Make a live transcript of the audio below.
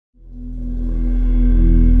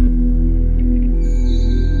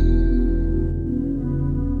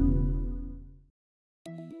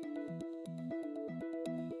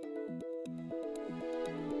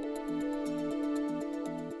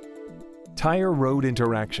tire-road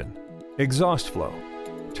interaction, exhaust flow,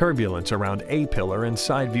 turbulence around A-pillar and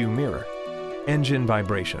side view mirror, engine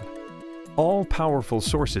vibration. All powerful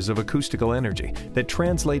sources of acoustical energy that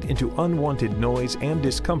translate into unwanted noise and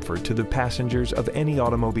discomfort to the passengers of any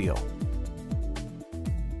automobile.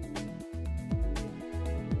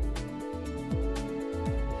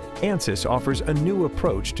 ANSYS offers a new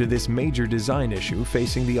approach to this major design issue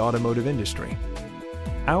facing the automotive industry.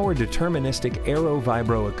 Our Deterministic Aero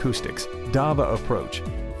Vibro Acoustics (DAVA) approach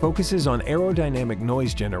focuses on aerodynamic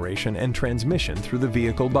noise generation and transmission through the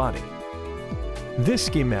vehicle body. This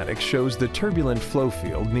schematic shows the turbulent flow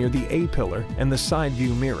field near the A-pillar and the side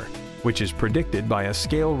view mirror, which is predicted by a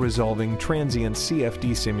scale-resolving transient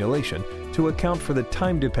CFD simulation to account for the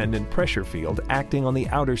time-dependent pressure field acting on the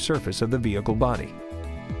outer surface of the vehicle body.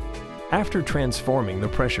 After transforming the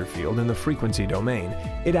pressure field in the frequency domain,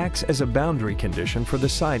 it acts as a boundary condition for the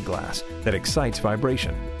side glass that excites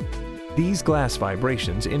vibration. These glass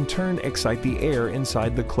vibrations in turn excite the air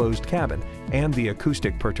inside the closed cabin, and the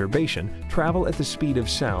acoustic perturbation travel at the speed of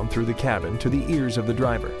sound through the cabin to the ears of the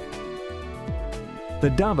driver. The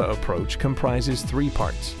DAVA approach comprises three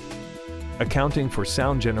parts: accounting for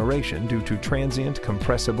sound generation due to transient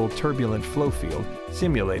compressible turbulent flow field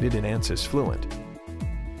simulated in ANSYS Fluent,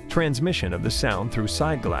 transmission of the sound through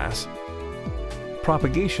side glass,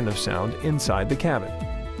 propagation of sound inside the cabin.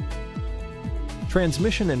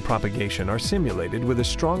 Transmission and propagation are simulated with a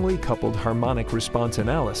strongly coupled harmonic response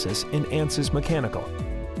analysis in ANSYS Mechanical.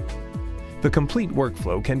 The complete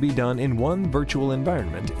workflow can be done in one virtual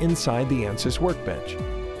environment inside the ANSYS workbench.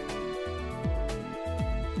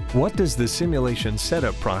 What does the simulation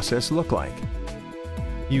setup process look like?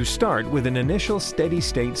 You start with an initial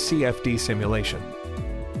steady-state CFD simulation,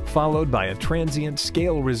 followed by a transient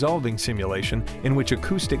scale-resolving simulation in which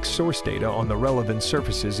acoustic source data on the relevant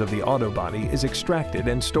surfaces of the auto body is extracted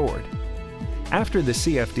and stored. After the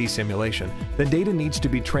CFD simulation, the data needs to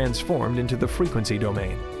be transformed into the frequency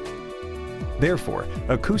domain. Therefore,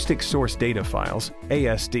 acoustic source data files,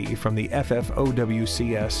 ASD, from the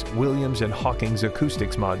FFOWCS Williams and Hawkins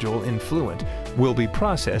Acoustics module in Fluent will be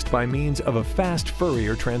processed by means of a fast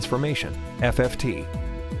Fourier transformation, FFT.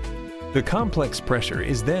 The complex pressure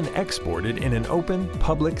is then exported in an open,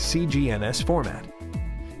 public CGNS format.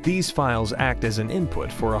 These files act as an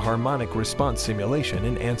input for a harmonic response simulation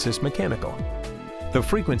in ANSYS Mechanical. The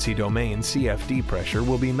frequency domain CFD pressure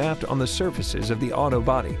will be mapped on the surfaces of the auto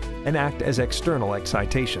body and act as external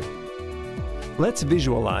excitation. Let's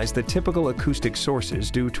visualize the typical acoustic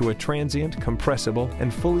sources due to a transient, compressible,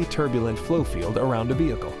 and fully turbulent flow field around a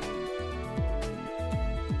vehicle.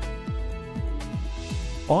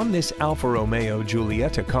 On this Alfa Romeo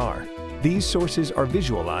Giulietta car, these sources are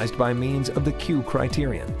visualized by means of the Q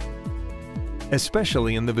criterion.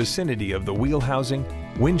 Especially in the vicinity of the wheel housing,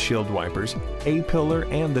 windshield wipers, A-pillar,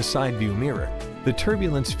 and the side view mirror, the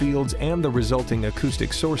turbulence fields and the resulting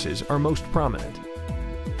acoustic sources are most prominent.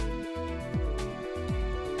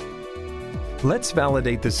 Let's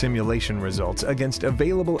validate the simulation results against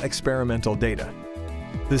available experimental data.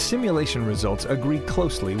 The simulation results agree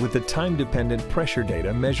closely with the time-dependent pressure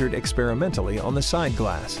data measured experimentally on the side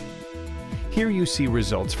glass. Here you see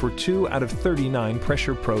results for 2 out of 39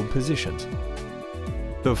 pressure probe positions.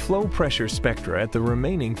 The flow pressure spectra at the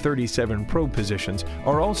remaining 37 probe positions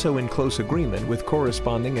are also in close agreement with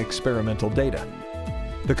corresponding experimental data.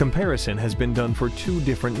 The comparison has been done for 2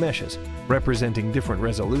 different meshes, representing different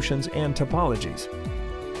resolutions and topologies.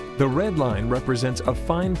 The red line represents a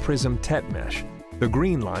fine prism TET mesh, the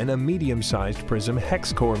green line a medium-sized prism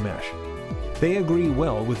hex core mesh. They agree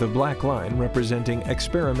well with the black line representing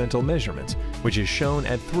experimental measurements, which is shown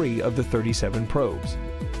at 3 of the 37 probes.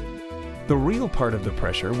 The real part of the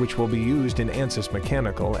pressure, which will be used in ANSYS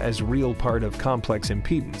Mechanical as real part of complex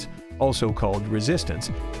impedance, also called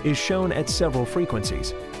resistance, is shown at several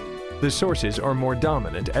frequencies. The sources are more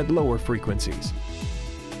dominant at lower frequencies.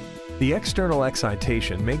 The external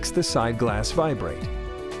excitation makes the side glass vibrate.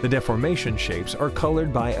 The deformation shapes are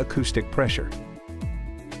colored by acoustic pressure.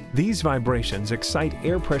 These vibrations excite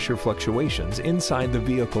air pressure fluctuations inside the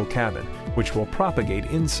vehicle cabin, which will propagate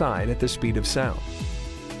inside at the speed of sound.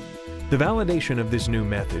 The validation of this new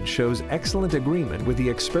method shows excellent agreement with the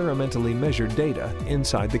experimentally measured data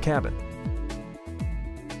inside the cabin.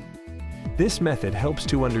 This method helps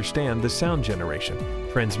to understand the sound generation,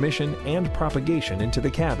 transmission, and propagation into the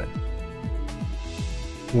cabin.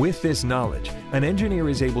 With this knowledge, an engineer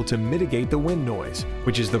is able to mitigate the wind noise,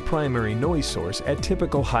 which is the primary noise source at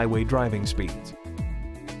typical highway driving speeds.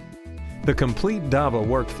 The complete DAVA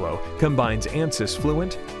workflow combines ANSYS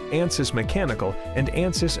Fluent, ANSYS Mechanical, and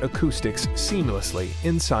ANSYS Acoustics seamlessly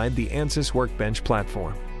inside the ANSYS Workbench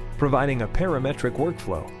platform. providing a parametric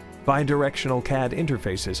workflow, bidirectional CAD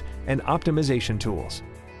interfaces, and optimization tools.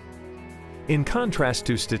 In contrast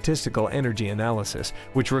to statistical energy analysis,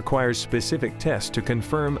 which requires specific tests to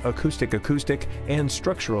confirm acoustic-acoustic and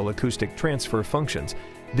structural acoustic transfer functions,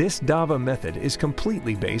 this DAVA method is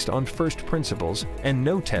completely based on first principles and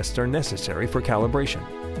no tests are necessary for calibration.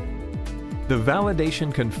 The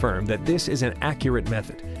validation confirmed that this is an accurate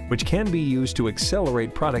method, which can be used to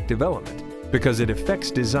accelerate product development because it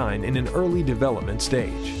affects design in an early development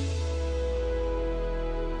stage.